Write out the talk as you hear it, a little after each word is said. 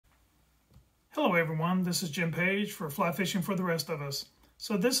Hello everyone, this is Jim Page for Fly Fishing for the Rest of Us.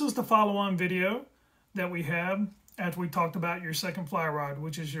 So this is the follow-on video that we have after we talked about your second fly rod,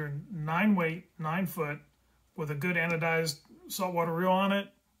 which is your 9-weight, 9-foot with a good anodized saltwater reel on it,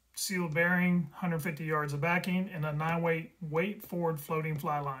 sealed bearing, 150 yards of backing, and a 9-weight weight forward floating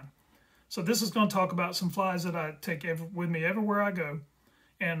fly line. So this is going to talk about some flies that I take with me everywhere I go,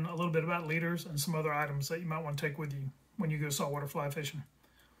 and a little bit about leaders and some other items that you might want to take with you when you go saltwater fly fishing.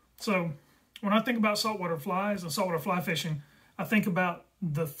 So when I think about saltwater flies and saltwater fly fishing, I think about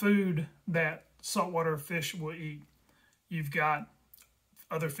the food that saltwater fish will eat. You've got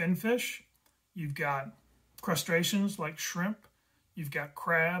other fin fish, you've got crustaceans like shrimp, you've got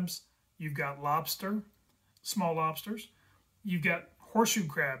crabs, you've got lobster, small lobsters, you've got horseshoe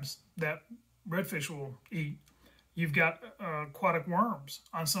crabs that redfish will eat. You've got aquatic worms.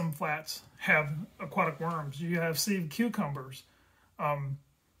 On some flats have aquatic worms. You have sea cucumbers.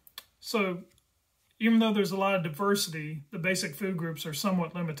 So even though there's a lot of diversity, the basic food groups are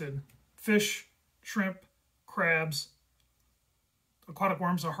somewhat limited. Fish, shrimp, crabs, aquatic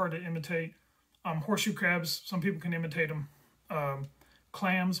worms are hard to imitate. Horseshoe crabs, some people can imitate them.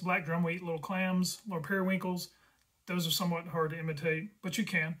 Clams, black drum, we eat little clams, little periwinkles. Those are somewhat hard to imitate, but you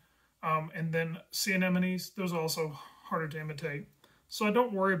can. And then sea anemones, those are also harder to imitate. So I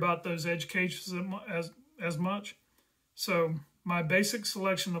don't worry about those edge cases as much. So my basic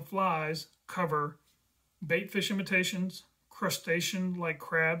selection of flies cover bait fish imitations, crustacean like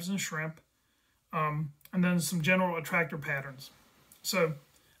crabs and shrimp, and then some general attractor patterns. So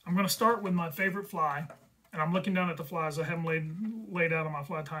I'm going to start with my favorite fly, and I'm looking down at the flies. I have them laid out on my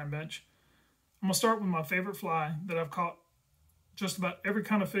fly tying bench. I'm going to start with my favorite fly that I've caught just about every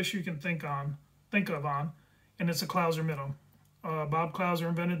kind of fish you can think of on, and it's a Clouser minnow. Bob Clouser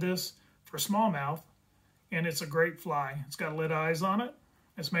invented this for smallmouth, and it's a great fly. It's got lead eyes on it.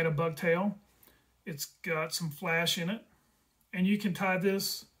 It's made of bugtail. It's got some flash in it, and you can tie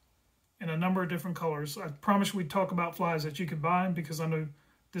this in a number of different colors. I promise we'd talk about flies that you can buy, because I know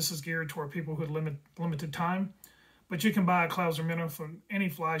this is geared toward people who have limited time. But you can buy a Clouser minnow from any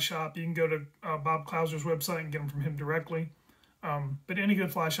fly shop. You can go to Bob Clouser's website and get them from him directly. But any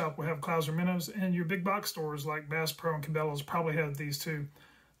good fly shop will have Clouser minnows, and your big box stores like Bass Pro and Cabela's probably have these too.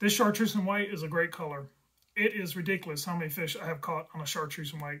 This chartreuse and white is a great color. It is ridiculous how many fish I have caught on a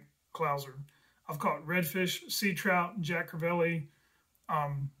chartreuse and white Clouser. I've caught redfish, sea trout, jack crevelli,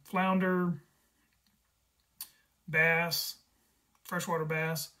 flounder, bass, freshwater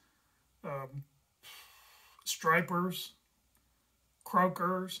bass, stripers,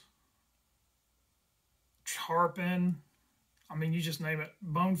 croakers, tarpon. I mean, you just name it.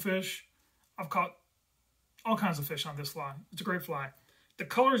 Bonefish. I've caught all kinds of fish on this fly. It's a great fly. The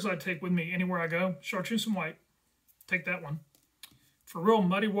colors I take with me anywhere I go, chartreuse and white. Take that one. For real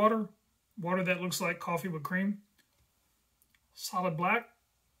muddy water, water that looks like coffee with cream, solid black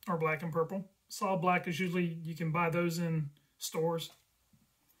or black and purple. Solid black is usually, you can buy those in stores.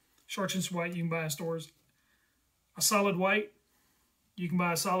 Chartreuse white you can buy in stores. A solid white, you can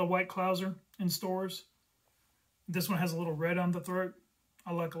buy a solid white Clouser in stores. This one has a little red on the throat.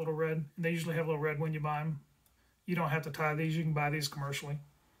 I like a little red. And they usually have a little red when you buy them. You don't have to tie these. You can buy these commercially.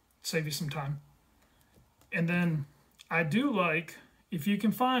 Save you some time. And then I do like, if you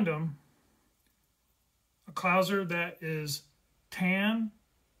can find them, a Clouser that is tan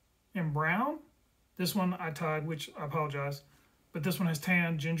and brown. This one I tied, which I apologize. But this one has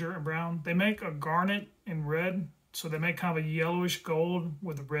tan, ginger, and brown. They make a garnet and red. So they make kind of a yellowish gold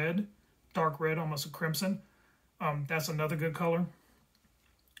with red. Dark red, almost a crimson. That's another good color.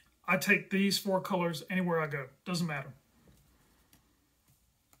 I take these 4 colors anywhere I go. Doesn't matter.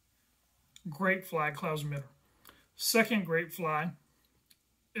 Great fly, Clouser minnow. Second great fly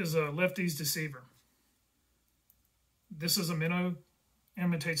is a Lefty's Deceiver. This is a minnow,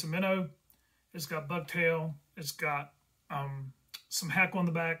 imitates a minnow. It's got bucktail. It's got some hackle on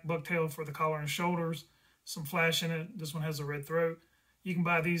the back, bucktail for the collar and shoulders, some flash in it. This one has a red throat. You can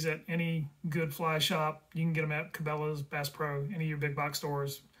buy these at any good fly shop. You can get them at Cabela's, Bass Pro, any of your big box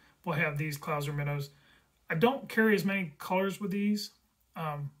stores will have these Clouser minnows. I don't carry as many colors with these.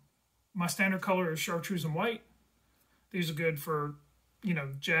 My standard color is chartreuse and white. These are good for,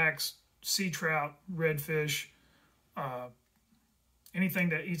 jacks, sea trout, redfish, anything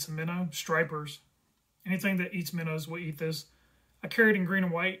that eats a minnow, stripers. Anything that eats minnows will eat this. I carry it in green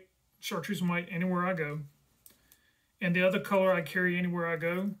and white, chartreuse and white, anywhere I go. And the other color I carry anywhere I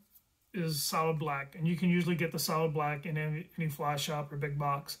go is solid black. And you can usually get the solid black in any fly shop or big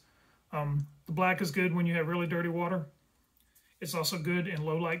box. The black is good when you have really dirty water. It's also good in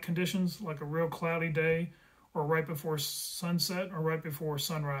low light conditions, like a real cloudy day or right before sunset or right before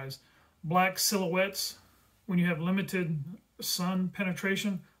sunrise. black silhouettes. When you have limited sun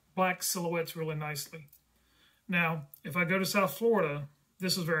penetration, black silhouettes really nicely. Now, if I go to South Florida,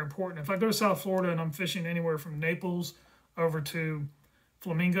 this is very important. If I go to South Florida and I'm fishing anywhere from Naples over to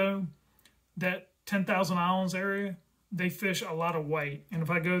Flamingo, that 10,000 Islands area, they fish a lot of white. And if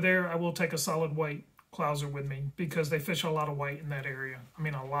I go there, I will take a solid white Clouser with me because they fish a lot of white in that area. I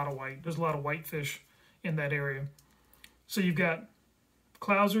mean, a lot of white. There's a lot of white fish in that area. So you've got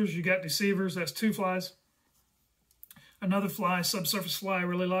Clousers, you got Deceivers, that's 2 flies. Another fly, subsurface fly I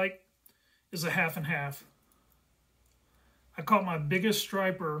really like, is a half and half. I caught my biggest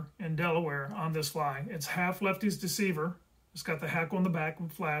striper in Delaware on this fly. It's half Lefty's Deceiver. It's got the hackle in the back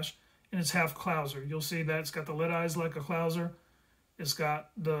with flash, and it's half Clouser. You'll see that it's got the lid eyes like a Clouser. It's got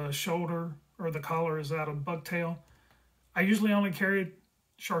the shoulder, or the collar is out of bucktail. I usually only carry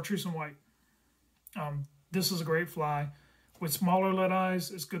chartreuse and white. This is a great fly. With smaller lead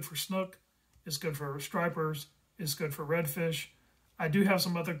eyes, it's good for snook. It's good for stripers. It's good for redfish. I do have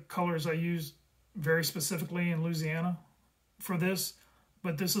some other colors I use very specifically in Louisiana for this,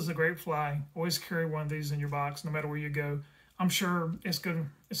 but this is a great fly. Always carry one of these in your box, no matter where you go. I'm sure it's good.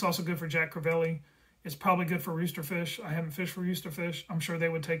 It's also good for Jack Crevelli. It's probably good for roosterfish. I haven't fished for roosterfish. I'm sure they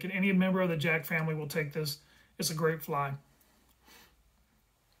would take it. Any member of the Jack family will take this. It's a great fly.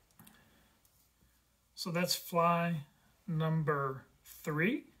 So that's fly number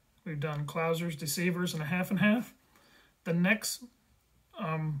 3. We've done Clousers, Deceivers, and a half and half. The next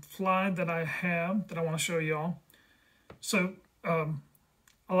fly that I have that I want to show y'all. So a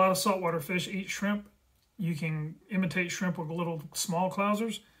lot of saltwater fish eat shrimp. You can imitate shrimp with little small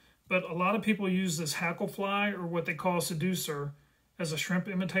Clousers, but a lot of people use this hackle fly, or what they call a Seaducer, as a shrimp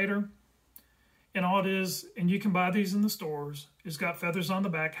imitator. And all it is, and you can buy these in the stores, it's got feathers on the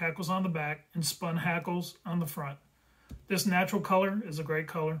back, hackles on the back, and spun hackles on the front. This natural color is a great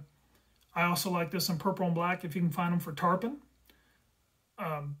color. I also like this in purple and black if you can find them for tarpon.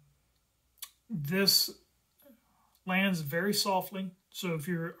 This lands very softly, so if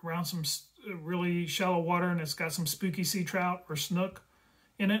you're around some really shallow water and it's got some spooky sea trout or snook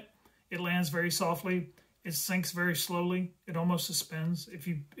in it, it lands very softly. It sinks very slowly. It almost suspends.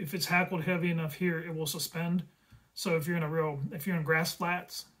 If it's hackled heavy enough here, it will suspend. So if you're in grass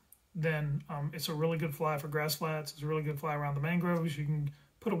flats, then it's a really good fly for grass flats. It's a really good fly around the mangroves. You can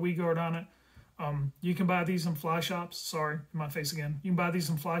put a weed guard on it. You can buy these in fly shops. Sorry, in my face again. You can buy these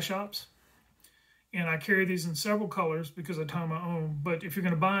in fly shops. And I carry these in several colors because I tie my own. But if you're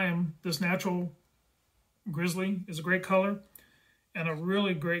going to buy them, this natural grizzly is a great color. And a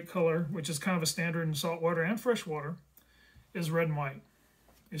really great color, which is kind of a standard in saltwater and freshwater, is red and white.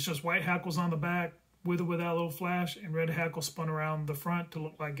 It's just white hackles on the back with or without a little flash, and red hackles spun around the front to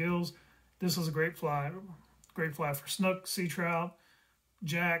look like gills. This is a great fly. Great fly for snook, sea trout,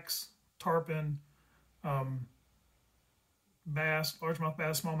 jacks, tarpon, bass, largemouth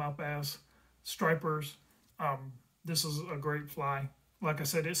bass, smallmouth bass, stripers. This is a great fly. Like I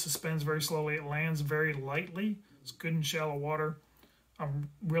said, it suspends very slowly. It lands very lightly. It's good in shallow water. I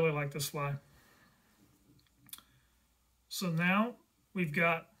really like this fly. So now we've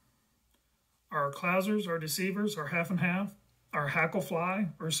got our Clousers, our Deceivers, our half and half, our hackle fly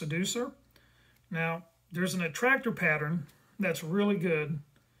or Seaducer. Now there's an attractor pattern that's really good.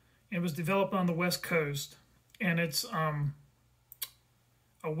 It was developed on the West Coast, and it's a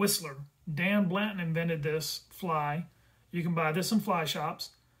whistler. Dan Blanton invented this fly. You can buy this in fly shops,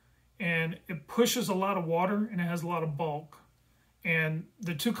 and it pushes a lot of water and it has a lot of bulk. And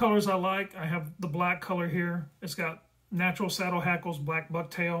the 2 colors I like, I have the black color here. It's got natural saddle hackles, black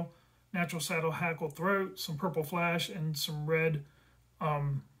bucktail, natural saddle hackle throat, some purple flash, and some red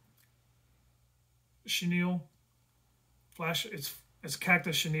chenille flash. It's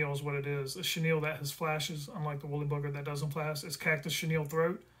cactus chenille is what it is. A chenille that has flashes, unlike the woolly bugger that doesn't flash. It's cactus chenille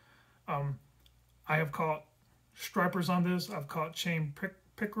throat. I have caught stripers on this. I've caught chain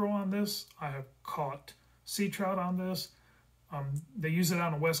pickerel on this. I have caught sea trout on this. They use it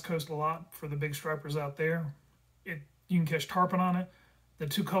on the West Coast a lot for the big stripers out there. You can catch tarpon on it. The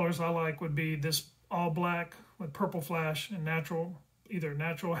 2 colors I like would be this all black with purple flash and either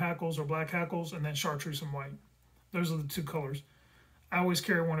natural hackles or black hackles, and then chartreuse and white. Those are the 2 colors. I always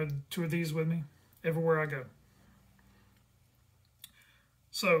carry 1 or 2 of these with me everywhere I go.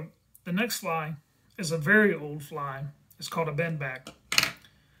 So the next fly is a very old fly. It's called a Bendback.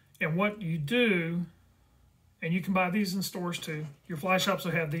 And what you do, and you can buy these in stores too. Your fly shops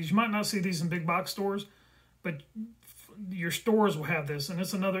will have these. You might not see these in big box stores, but your stores will have this. And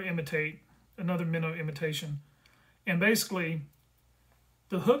it's another minnow imitation. And basically,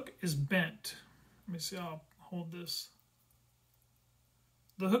 the hook is bent. Let me see, I'll hold this.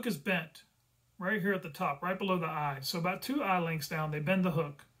 the hook is bent right here at the top, right below the eye. So about 2 eye lengths down, they bend the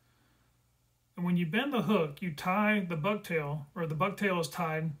hook. And when you bend the hook, you tie the bucktail, or the bucktail is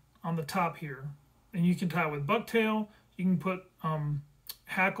tied on the top here. And you can tie it with bucktail. You can put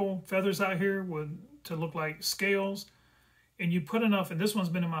hackle feathers out here to look like scales. And you put enough, and this one's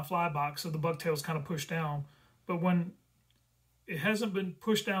been in my fly box, so the bucktail is kind of pushed down. But when it hasn't been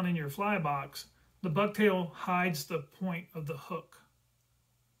pushed down in your fly box, the bucktail hides the point of the hook.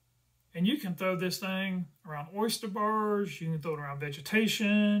 And you can throw this thing around oyster bars, you can throw it around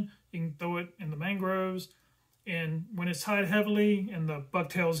vegetation, you can throw it in the mangroves. And when it's tied heavily and the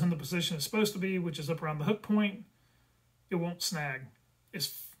bucktail is in the position it's supposed to be, which is up around the hook point, it won't snag.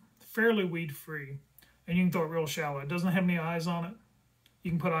 It's fairly weed free. And you can throw it real shallow. It doesn't have any eyes on it.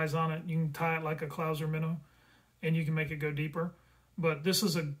 You can put eyes on it. You can tie it like a Clouser minnow, and you can make it go deeper. But this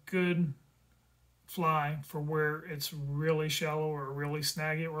is a good fly for where it's really shallow or really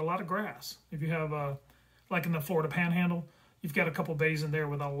snaggy or a lot of grass. If you have, like in the Florida Panhandle, you've got a couple bays in there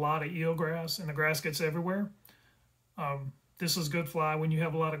with a lot of eelgrass, and the grass gets everywhere. This is good fly when you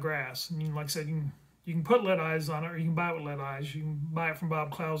have a lot of grass. And like I said, you can put lead eyes on it, or you can buy it with lead eyes. You can buy it from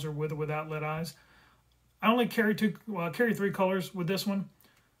Bob Clouser with or without lead eyes. I only carry I carry 3 colors with this one: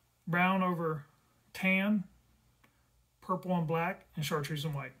 brown over tan, purple and black, and chartreuse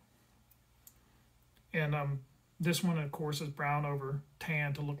and white. And this one, of course, is brown over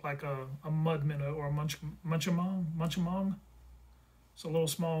tan to look like a mud minnow or a munchamong. It's a little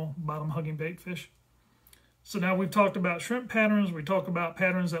small bottom-hugging bait fish. So now we've talked about shrimp patterns. We talked about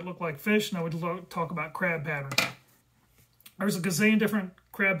patterns that look like fish. Now we talk about crab patterns. There's a gazillion different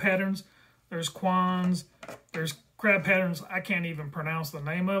crab patterns. There's quans. There's crab patterns. I can't even pronounce the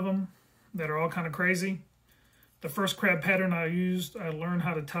name of them, that are all kind of crazy. The first crab pattern I learned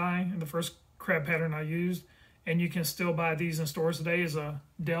how to tie, and the first crab pattern I used, and you can still buy these in stores today, is a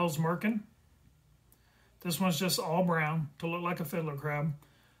Dell's Merkin. This one's just all brown to look like a fiddler crab.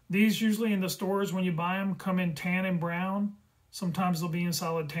 These usually in the stores, when you buy them, come in tan and brown. Sometimes they'll be in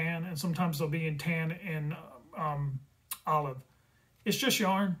solid tan, and sometimes they'll be in tan and olive. It's just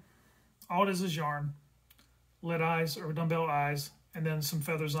yarn. All it is yarn, lead eyes or dumbbell eyes, and then some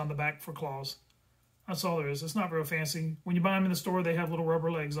feathers on the back for claws. That's all there is. It's not real fancy. When you buy them in the store, they have little rubber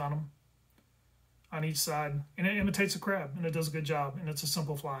legs on them on each side, and it imitates a crab, and it does a good job, and it's a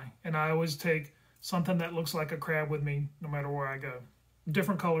simple fly. And I always take something that looks like a crab with me no matter where I go.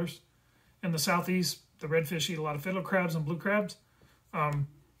 Different colors. In the southeast, the redfish eat a lot of fiddler crabs and blue crabs,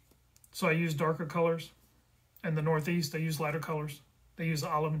 so I use darker colors. In the northeast, they use lighter colors. They use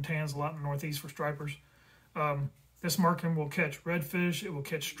olive and tans a lot in the northeast for stripers. This Merkin will catch redfish. It will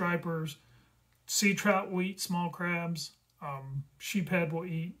catch stripers. Sea trout will eat small crabs. Sheephead will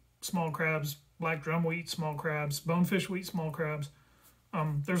eat small crabs. Black drum will eat small crabs. Bonefish will eat small crabs.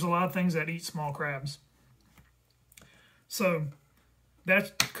 There's a lot of things that eat small crabs. So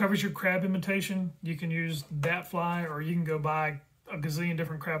that covers your crab imitation. You can use that fly, or you can go buy a gazillion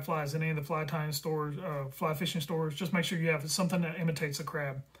different crab flies in any of the fly tying stores, fly fishing stores. Just make sure you have something that imitates a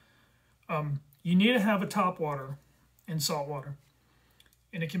crab. You need to have a topwater in saltwater.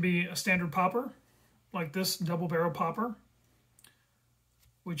 And it can be a standard popper, like this double barrel popper,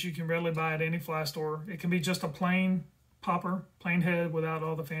 which you can readily buy at any fly store. It can be just a plain popper, plain head without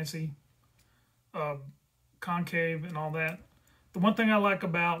all the fancy concave and all that. The one thing I like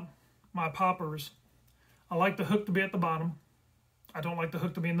about my poppers, I like the hook to be at the bottom. I don't like the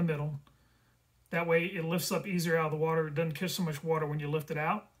hook to be in the middle. That way it lifts up easier out of the water. It doesn't catch so much water when you lift it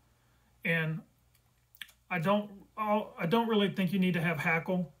out. And I don't really think you need to have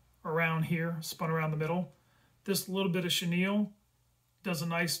hackle around here, spun around the middle. This little bit of chenille does a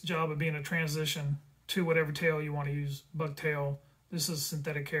nice job of being a transition to whatever tail you want to use. Bucktail. This is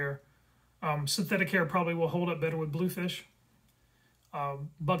synthetic hair. Synthetic hair probably will hold up better with bluefish.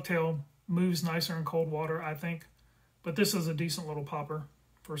 Bucktail moves nicer in cold water, I think. But this is a decent little popper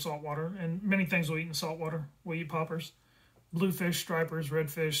for saltwater. And many things will eat in saltwater. We'll eat poppers. Bluefish, stripers,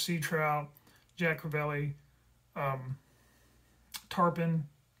 redfish, sea trout, jack crevelli, tarpon.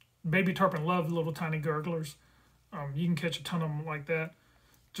 Baby tarpon love little tiny gurglers. You can catch a ton of them like that.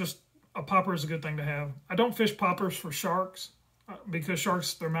 Just a popper is a good thing to have. I don't fish poppers for sharks because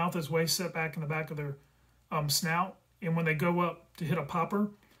sharks, their mouth is way set back in the back of their snout. And when they go up to hit a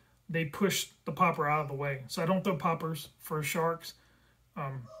popper, they push the popper out of the way. So I don't throw poppers for sharks.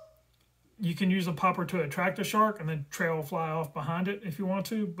 You can use a popper to attract a shark and then trail a fly off behind it if you want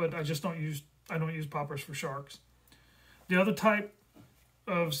to, but I don't use poppers for sharks. The other type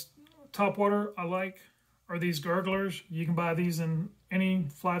of topwater I like are these gurglers. You can buy these in any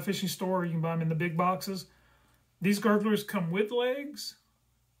fly fishing store. You can buy them in the big boxes. These gurglers come with legs,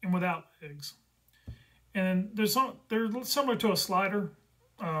 and without legs. And they're similar to a slider.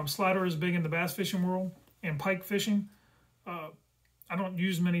 Slider is big in the bass fishing world and pike fishing. I don't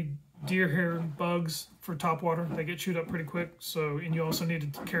use many deer hair bugs for topwater. They get chewed up pretty quick. And you also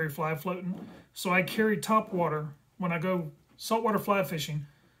need to carry fly floating. So I carry topwater when I go saltwater fly fishing.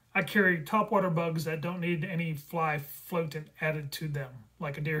 I carry topwater bugs that don't need any fly floating added to them,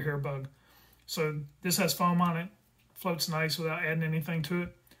 like a deer hair bug. So this has foam on it, floats nice without adding anything to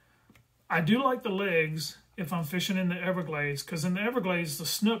it. I do like the legs if I'm fishing in the Everglades, because in the Everglades, the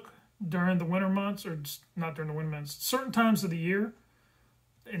snook during the winter months, or not during the winter months, certain times of the year,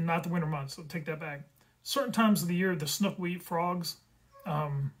 and not the winter months, so take that back. Certain times of the year, the snook will eat frogs,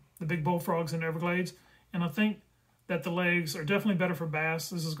 the big bullfrogs in the Everglades, and I think that the legs are definitely better for bass.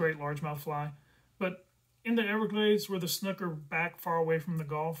 This is a great largemouth fly. But in the Everglades, where the snook are back far away from the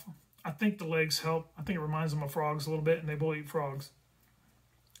Gulf, I think the legs help. I think it reminds them of frogs a little bit, and they will eat frogs.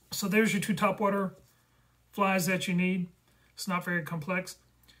 So there's your two topwater flies that you need. It's not very complex.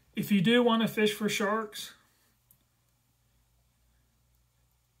 If you do want to fish for sharks,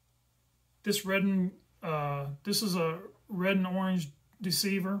 this is a red and orange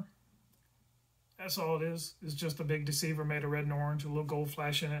deceiver. That's all it is. It's just a big deceiver made of red and orange, a little gold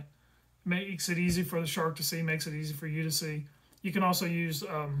flash in it. Makes it easy for the shark to see, makes it easy for you to see. You can also use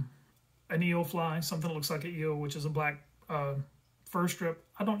an eel fly, something that looks like an eel, which is a black fur strip.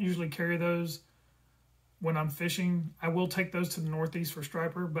 I don't usually carry those when I'm fishing. I will take those to the Northeast for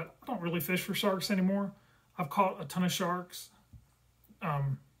striper, but I don't really fish for sharks anymore. I've caught a ton of sharks.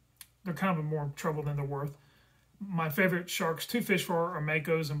 They're kind of more trouble than they're worth. My favorite sharks to fish for are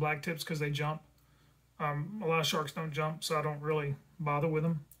makos and black tips because they jump. A lot of sharks don't jump, so I don't really bother with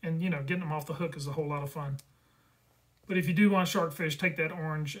them. And, getting them off the hook is a whole lot of fun. But if you do want shark fish, take that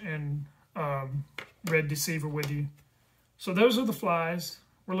orange and red deceiver with you. So those are the flies.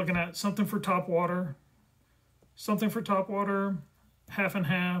 We're looking at something for topwater, half and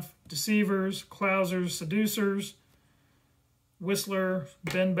half, Deceivers, Clousers, Seaducers, Whistler,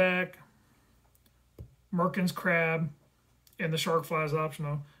 Bendback, Merkin's crab, and the shark fly is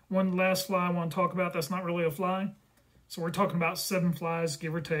optional. One last fly I want to talk about that's not really a fly. So we're talking about 7 flies,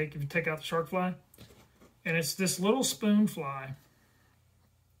 give or take, if you take out the shark fly. And it's this little spoon fly.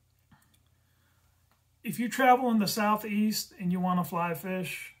 If you travel in the Southeast and you want to fly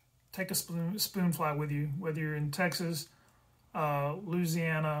fish, take a spoon fly with you, whether you're in Texas,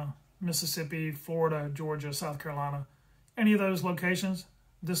 Louisiana, Mississippi, Florida, Georgia, South Carolina, any of those locations.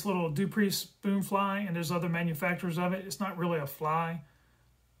 This little Dupree spoon fly, and there's other manufacturers of it. It's not really a fly.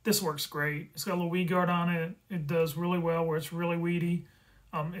 This works great. It's got a little weed guard on it. It does really well where it's really weedy.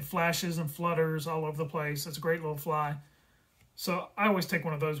 It flashes and flutters all over the place. It's a great little fly. So I always take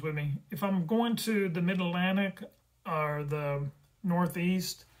one of those with me. If I'm going to the Mid-Atlantic or the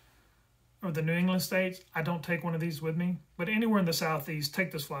Northeast or the New England states, I don't take one of these with me. But anywhere in the Southeast,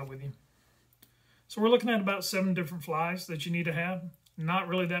 take this fly with you. So we're looking at about 7 different flies that you need to have. Not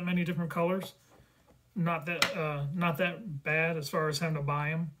really that many different colors. Not that bad as far as having to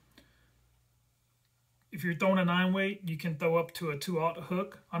buy them. If you're throwing a 9-weight, you can throw up to a 2/0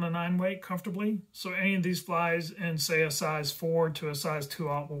 hook on a 9-weight comfortably. So any of these flies in, say, a size 4 to a size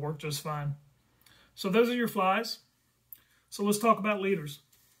 2/0 will work just fine. So those are your flies. So let's talk about leaders.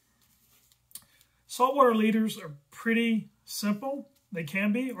 Saltwater leaders are pretty simple. They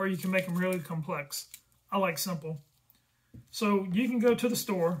can be, or you can make them really complex. I like simple. So you can go to the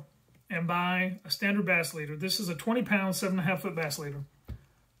store and buy a standard bass leader. This is a 20-pound, 7.5-foot bass leader.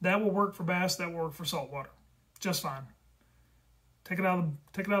 That will work for bass. That will work for saltwater, just fine. Take it out of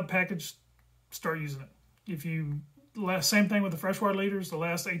the package. Start using it. Same thing with the freshwater leaders. The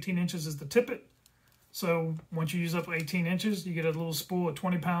last 18 inches is the tippet. So once you use up 18 inches, you get a little spool of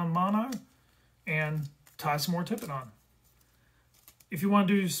 20-pound mono and tie some more tippet on. If you want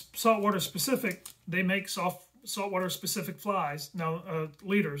to do saltwater specific, they make saltwater specific flies. Now,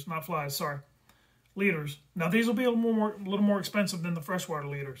 leaders, not flies, sorry. Leaders. Now, these will be a little more expensive than the freshwater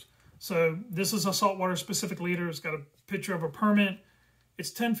leaders. So this is a saltwater specific leader. It's got a picture of a permit. It's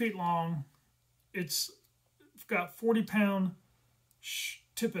 10 feet long. It's got 40-pound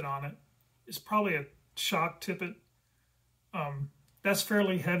tippet on it. It's probably a shock tippet. That's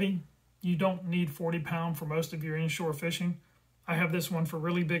fairly heavy. You don't need 40-pound for most of your inshore fishing. I have this one for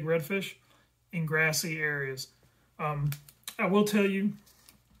really big redfish in grassy areas. I will tell you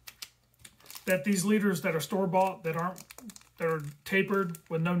that these leaders that are store-bought, that are tapered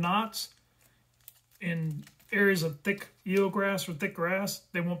with no knots, in areas of thick eelgrass or thick grass,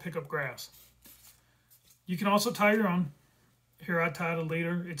 they won't pick up grass. You can also tie your own. Here I tied a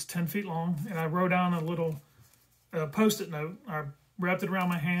leader. It's 10 feet long, and I wrote down a little post-it note. I wrapped it around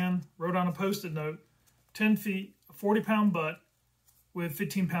my hand, wrote on a Post-it note, 10 feet, a 40-pound butt with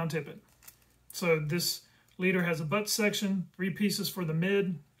 15-pound tippet. So this leader has a butt section, 3 pieces for the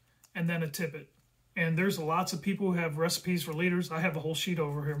mid, and then a tippet. And there's lots of people who have recipes for leaders. I have a whole sheet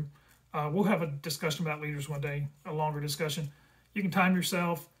over here. We'll have a discussion about leaders one day, a longer discussion. You can time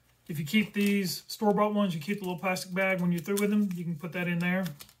yourself. If you keep these store-bought ones, you keep the little plastic bag when you're through with them, you can put that in there.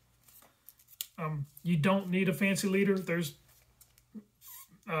 You don't need a fancy leader. There's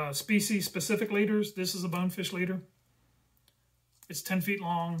species-specific leaders. This is a bonefish leader. It's 10 feet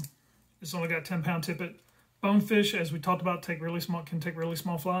long. It's only got 10-pound tippet. Bonefish, as we talked about, can take really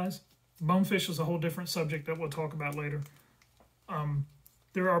small flies. Bonefish is a whole different subject that we'll talk about later.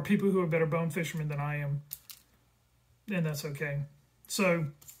 There are people who are better bone fishermen than I am, and that's okay. So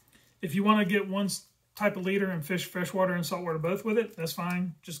if you want to get one type of leader and fish freshwater and saltwater both with it, that's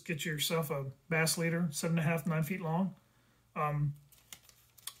fine. Just get yourself a bass leader, 7.5 to 9 feet long,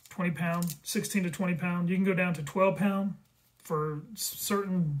 20 pound, 16 to 20 pound. You can go down to 12 pound for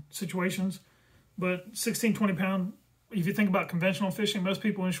certain situations, but 16, 20 pound, if you think about conventional fishing, most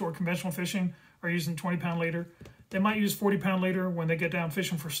people inshore conventional fishing are using 20-pound leader. They might use 40-pound leader when they get down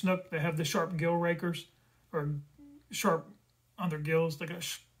fishing for snook. They have the sharp gill rakers, or sharp on their gills. They got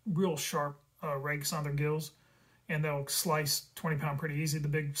real sharp rakes on their gills, and they'll slice 20-pound pretty easy, the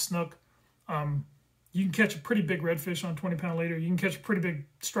big snook. You can catch a pretty big redfish on 20-pound leader. You can catch a pretty big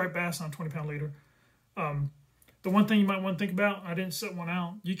striped bass on 20-pound leader. The one thing you might want to think about, I didn't set one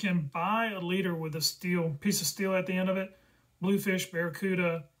out, you can buy a leader with a piece of steel at the end of it. Bluefish,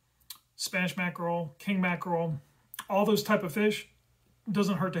 barracuda, Spanish mackerel, king mackerel, all those type of fish. It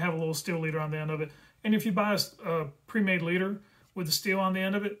doesn't hurt to have a little steel leader on the end of it. And if you buy a pre-made leader with the steel on the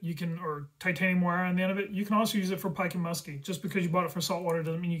end of it, or titanium wire on the end of it, you can also use it for pike and muskie. Just because you bought it for saltwater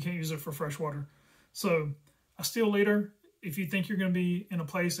doesn't mean you can't use it for freshwater. So a steel leader, if you think you're going to be in a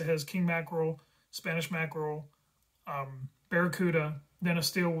place that has king mackerel, Spanish mackerel, barracuda, then a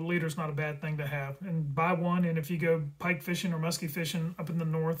steel leader is not a bad thing to have. And buy one, and if you go pike fishing or muskie fishing up in the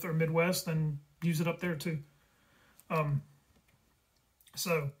north or Midwest, then use it up there too.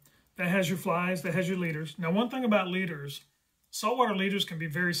 So that has your flies, that has your leaders. Now, one thing about leaders, saltwater leaders can be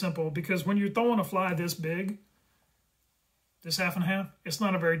very simple, because when you're throwing a fly this big, this 1/2 and 1/2, it's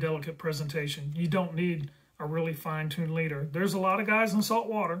not a very delicate presentation. You don't need a really fine-tuned leader. There's a lot of guys in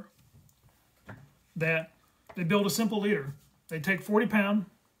saltwater that they build a simple leader. They take 40-pound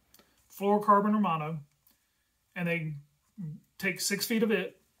fluorocarbon or mono, and they take 6 feet of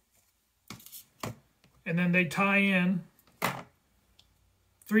it, and then they tie in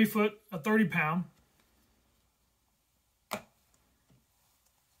 3 foot a 30-pound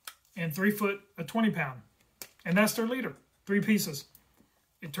and 3 foot a 20-pound, and that's their leader. 3 pieces.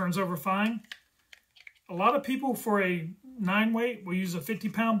 It turns over fine. A lot of people for a 9 weight will use a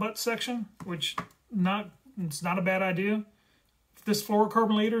 50-pound butt section, which it's not a bad idea. This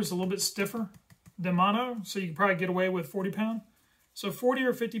fluorocarbon leader is a little bit stiffer than mono, so you can probably get away with 40-pound. So 40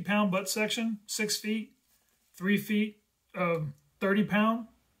 or 50-pound butt section, 6 feet, 3 feet of 30-pound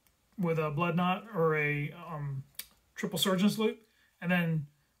with a blood knot or a triple surgeon's loop, and then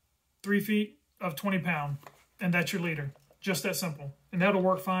 3 feet of 20-pound, and that's your leader. Just that simple. And that'll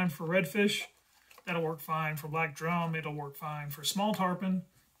work fine for redfish. That'll work fine for black drum. It'll work fine for small tarpon.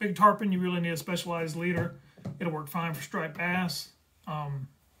 Big tarpon, you really need a specialized leader. It'll work fine for striped bass.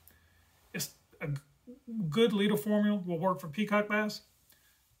 It's a good leader formula will work for peacock bass.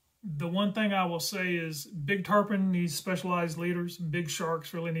 The one thing I will say is big tarpon needs specialized leaders. Big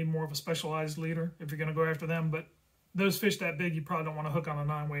sharks really need more of a specialized leader if you're going to go after them. But those fish that big, you probably don't want to hook on a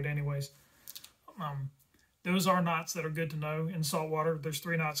 9 weight anyways. Those are knots that are good to know in saltwater. There's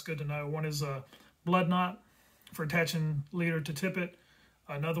 3 knots good to know. One is a blood knot for attaching leader to tippet.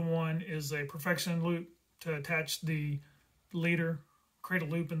 Another one is a perfection loop to attach the leader, create a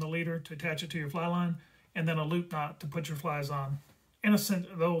loop in the leader to attach it to your fly line, and then a loop knot to put your flies on. In a sense,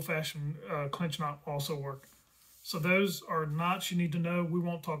 the old-fashioned clinch knot also work. So those are knots you need to know. We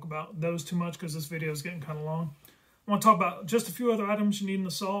won't talk about those too much because this video is getting kind of long. I want to talk about just a few other items you need in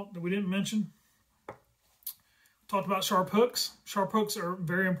the salt that we didn't mention. Talked about sharp hooks. Sharp hooks are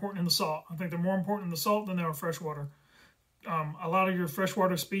very important in the salt. I think they're more important in the salt than they are freshwater. A lot of your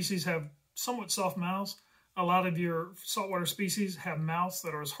freshwater species have somewhat soft mouths. A lot of your saltwater species have mouths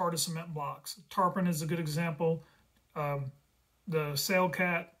that are as hard as cement blocks. Tarpon is a good example. The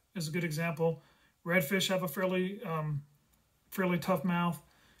sailcat is a good example. Redfish have a fairly tough mouth.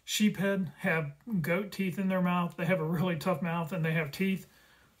 Sheephead have goat teeth in their mouth. They have a really tough mouth, and they have teeth.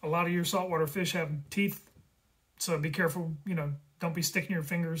 A lot of your saltwater fish have teeth, so be careful. Don't be sticking your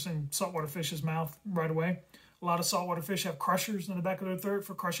fingers in saltwater fish's mouth right away. A lot of saltwater fish have crushers in the back of their throat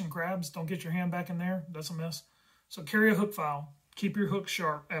for crushing crabs. Don't get your hand back in there. That's a mess. So carry a hook file. Keep your hook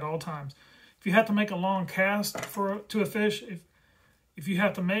sharp at all times. If you have to make a long cast to a fish, if you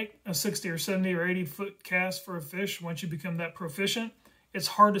have to make a 60 or 70 or 80 foot cast for a fish, once you become that proficient, it's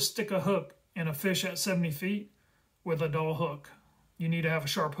hard to stick a hook in a fish at 70 feet with a dull hook. You need to have a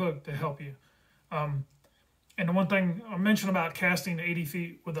sharp hook to help you. And the one thing I mentioned about casting 80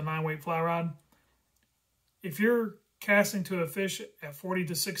 feet with a 9-weight fly rod, if you're casting to a fish at 40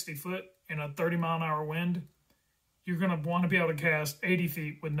 to 60 foot in a 30-mile-an-hour wind, you're going to want to be able to cast 80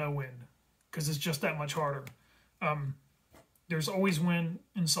 feet with no wind because it's just that much harder. There's always wind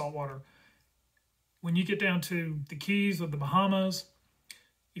in saltwater. When you get down to the Keys or the Bahamas,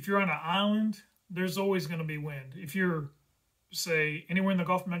 if you're on an island, there's always going to be wind. If you're, say, anywhere in the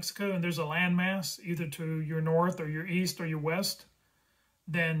Gulf of Mexico and there's a landmass either to your north or your east or your west,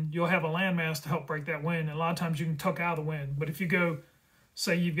 then you'll have a landmass to help break that wind. And a lot of times you can tuck out of the wind. But if you go,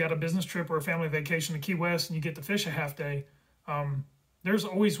 say you've got a business trip or a family vacation to Key West and you get to fish a half day, there's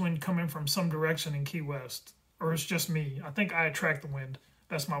always wind coming from some direction in Key West. Or it's just me. I think I attract the wind.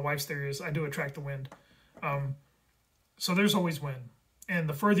 That's my wife's theory is I do attract the wind. So there's always wind. And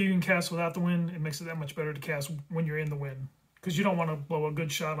the further you can cast without the wind, it makes it that much better to cast when you're in the wind. Because you don't want to blow a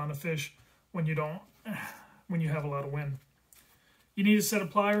good shot on a fish when you have a lot of wind. You need a set of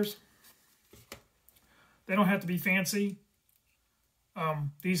pliers. They don't have to be fancy.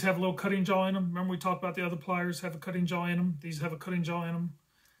 These have a little cutting jaw in them. Remember we talked about the other pliers have a cutting jaw in them. These have a cutting jaw in them.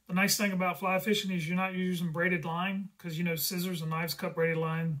 The nice thing about fly fishing is you're not using braided line because, you know, scissors and knives cut braided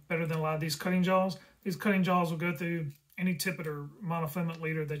line better than a lot of these cutting jaws. These cutting jaws will go through any tippet or monofilament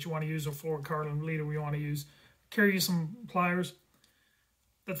leader that you want to use or fluorocarbon leader we want to use. Carry you some pliers.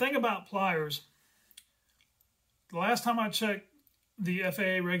 The thing about pliers, the last time I checked the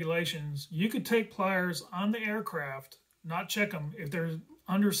FAA regulations, you could take pliers on the aircraft, not check them if they're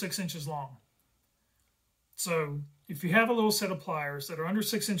under 6 inches long. So if you have a little set of pliers that are under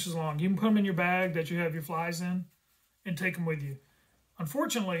 6 inches long, you can put them in your bag that you have your flies in and take them with you.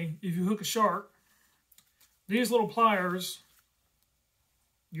 Unfortunately, if you hook a shark, these little pliers,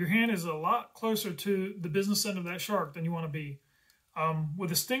 your hand is a lot closer to the business end of that shark than you want to be.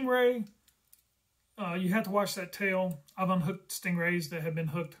 With a stingray, you have to watch that tail. I've unhooked stingrays that have been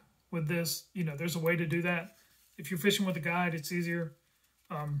hooked with this. You know, there's a way to do that. If you're fishing with a guide, it's easier.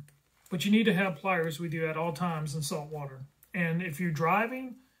 But you need to have pliers with you at all times in salt water. And if you're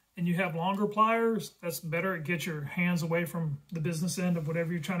driving and you have longer pliers, that's better. It gets your hands away from the business end of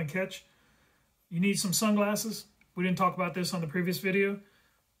whatever you're trying to catch. You need some sunglasses. We didn't talk about this on the previous video.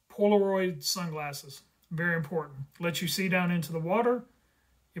 Polaroid sunglasses, very important. Lets you see down into the water.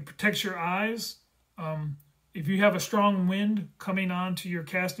 It protects your eyes. If you have a strong wind coming onto your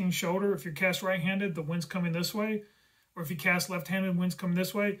casting shoulder, if you cast right-handed, the wind's coming this way. Or if you cast left-handed, wind's coming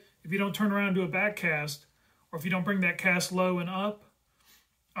this way. If you don't turn around and do a back cast, or if you don't bring that cast low and up,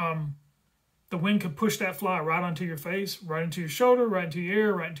 the wind could push that fly right onto your face, right into your shoulder, right into your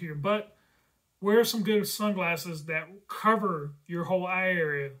ear, right into your butt. Wear some good sunglasses that cover your whole eye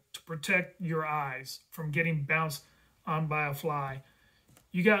area to protect your eyes from getting bounced on by a fly.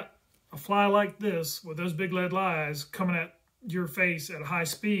 You got a fly like this with those big lead eyes coming at your face at a high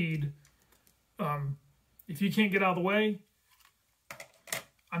speed. If you can't get out of the way,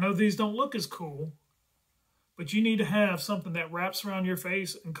 I know these don't look as cool, but you need to have something that wraps around your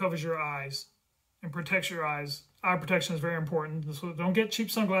face and covers your eyes and protects your eyes. Eye protection is very important. So don't get cheap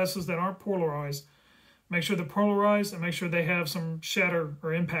sunglasses that aren't polarized. Make sure they're polarized and make sure they have some shatter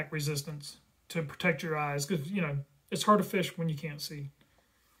or impact resistance to protect your eyes. Because, you know, it's hard to fish when you can't see.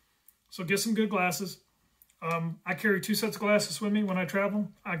 So get some good glasses. I carry 2 sets of glasses with me when I travel.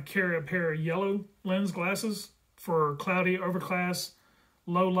 I carry a pair of yellow lens glasses for cloudy, overcast,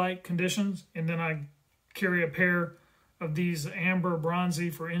 low light conditions. And then I carry a pair of these amber bronzy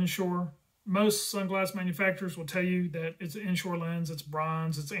for inshore. Most sunglass manufacturers will tell you that it's an inshore lens, it's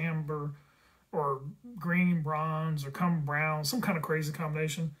bronze, it's amber, or green bronze, or come brown, some kind of crazy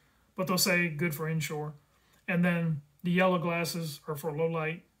combination. But they'll say good for inshore. And then the yellow glasses are for low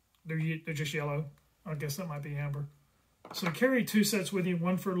light. They're just yellow. I guess that might be amber. So carry 2 sets with you,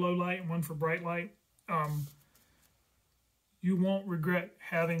 one for low light and one for bright light. You won't regret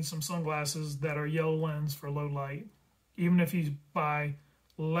having some sunglasses that are yellow lens for low light. Even if you buy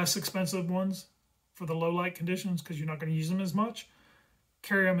less expensive ones for the low light conditions because you're not going to use them as much,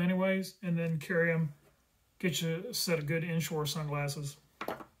 carry them anyways, and then carry them, get you a set of good inshore sunglasses.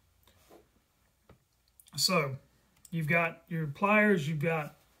 So you've got your pliers, you've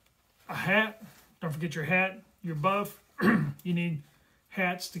got a hat. Don't forget your hat, your buff. You need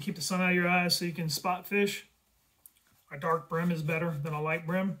hats to keep the sun out of your eyes so you can spot fish. A dark brim is better than a light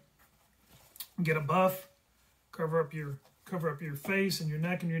brim. Get a buff, cover up your face and your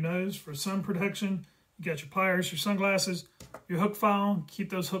neck and your nose for sun protection. You got your pliers, your sunglasses, your hook file. Keep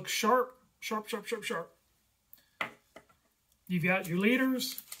those hooks sharp, sharp, sharp, sharp, sharp. You've got your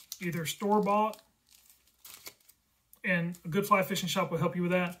leaders, either store-bought, and a good fly fishing shop will help you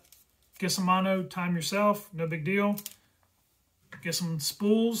with that. Get some mono, time yourself, no big deal. Get some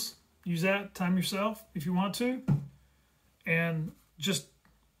spools, use that, time yourself if you want to. And just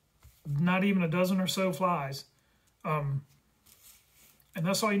not even a dozen or so flies. And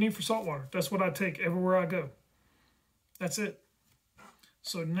that's all you need for saltwater. That's what I take everywhere I go. That's it.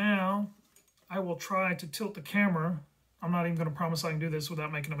 So now I will try to tilt the camera. I'm not even going to promise I can do this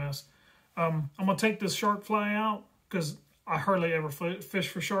without making a mess. I'm going to take this shark fly out because I hardly ever fish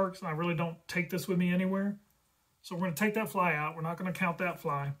for sharks, and I really don't take this with me anywhere. So we're going to take that fly out. We're not going to count that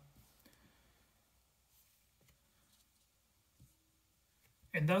fly.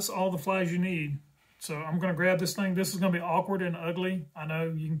 And that's all the flies you need. So I'm going to grab this thing. This is going to be awkward and ugly. I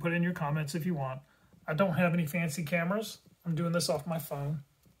know, you can put in your comments if you want. I don't have any fancy cameras. I'm doing this off my phone.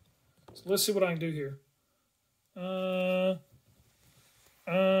 So let's see what I can do here. I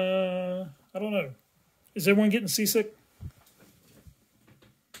don't know. Is everyone getting seasick?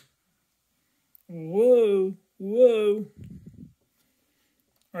 Whoa, whoa.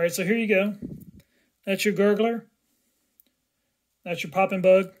 All right, so here you go. That's your gurgler. That's your popping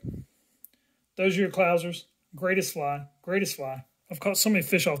bug. Those are your Clousers. Greatest fly. Greatest fly. I've caught so many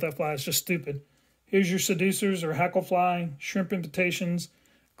fish off that fly. It's just stupid. Here's your Seaducers or hackle fly. Shrimp imitations.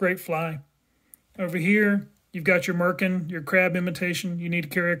 Great fly. Over here, you've got your Merkin, your crab imitation. You need to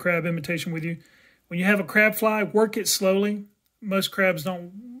carry a crab imitation with you. When you have a crab fly, work it slowly. Most crabs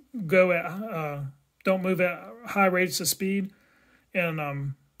don't move at high rates of speed.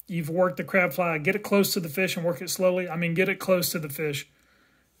 And you've worked the crab fly. Get it close to the fish and work it slowly. I mean, get it close to the fish.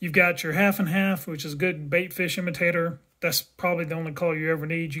 You've got your half and half, which is a good bait fish imitator. That's probably the only color you ever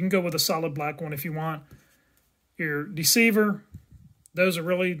need. You can go with a solid black one if you want. Your Deceiver. Those are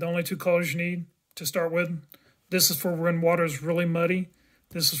really the only two colors you need to start with. This is for when water is really muddy.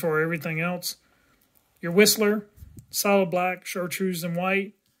 This is for everything else. Your Whistler, solid black, chartreuse and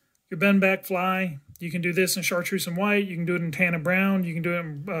white. Your Bendback fly, you can do this in chartreuse and white. You can do it in tan and brown. You can do it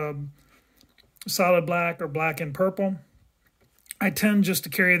in solid black or black and purple. I tend just to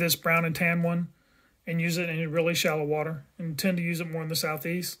carry this brown and tan one and use it in really shallow water, and tend to use it more in the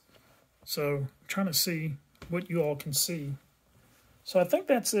southeast. So I'm trying to see what you all can see. So I think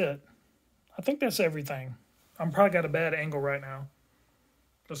that's it. I think that's everything. I'm probably got a bad angle right now.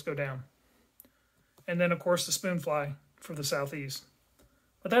 Let's go down. And then, of course, the spoon fly for the southeast.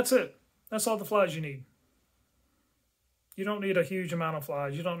 But that's it. That's all the flies you need. You don't need a huge amount of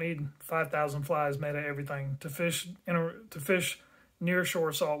flies. You don't need 5,000 flies made of everything to fish near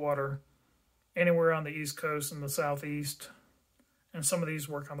shore saltwater anywhere on the East Coast and the Southeast. And some of these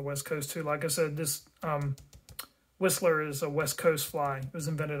work on the West Coast too. Like I said, this Whistler is a West Coast fly. It was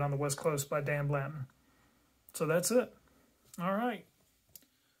invented on the West Coast by Dan Blanton. So that's it. All right.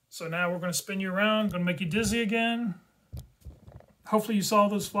 So now we're going to spin you around. Going to make you dizzy again. Hopefully you saw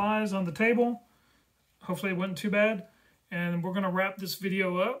those flies on the table. Hopefully it wasn't too bad. And we're going to wrap this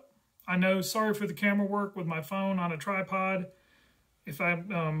video up. I know, sorry for the camera work with my phone on a tripod. If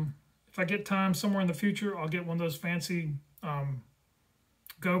I get time somewhere in the future, I'll get one of those fancy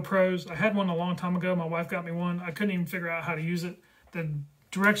GoPros. I had one a long time ago. My wife got me one. I couldn't even figure out how to use it. The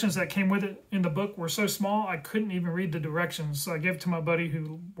directions that came with it in the book were so small, I couldn't even read the directions. So I gave it to my buddy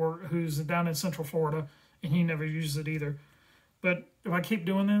who's down in Central Florida, and he never uses it either. But if I keep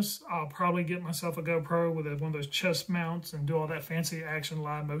doing this, I'll probably get myself a GoPro with one of those chest mounts and do all that fancy action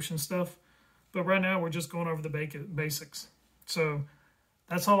live motion stuff. But right now, we're just going over the basics. So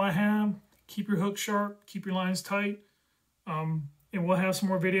that's all I have. Keep your hook sharp. Keep your lines tight. And we'll have some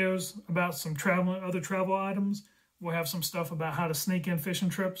more videos about some other travel items. We'll have some stuff about how to sneak in fishing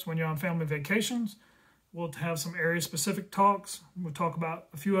trips when you're on family vacations. We'll have some area-specific talks. We'll talk about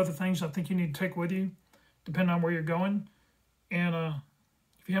a few other things I think you need to take with you, depending on where you're going. And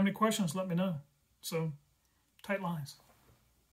if you have any questions, let me know. So, tight lines.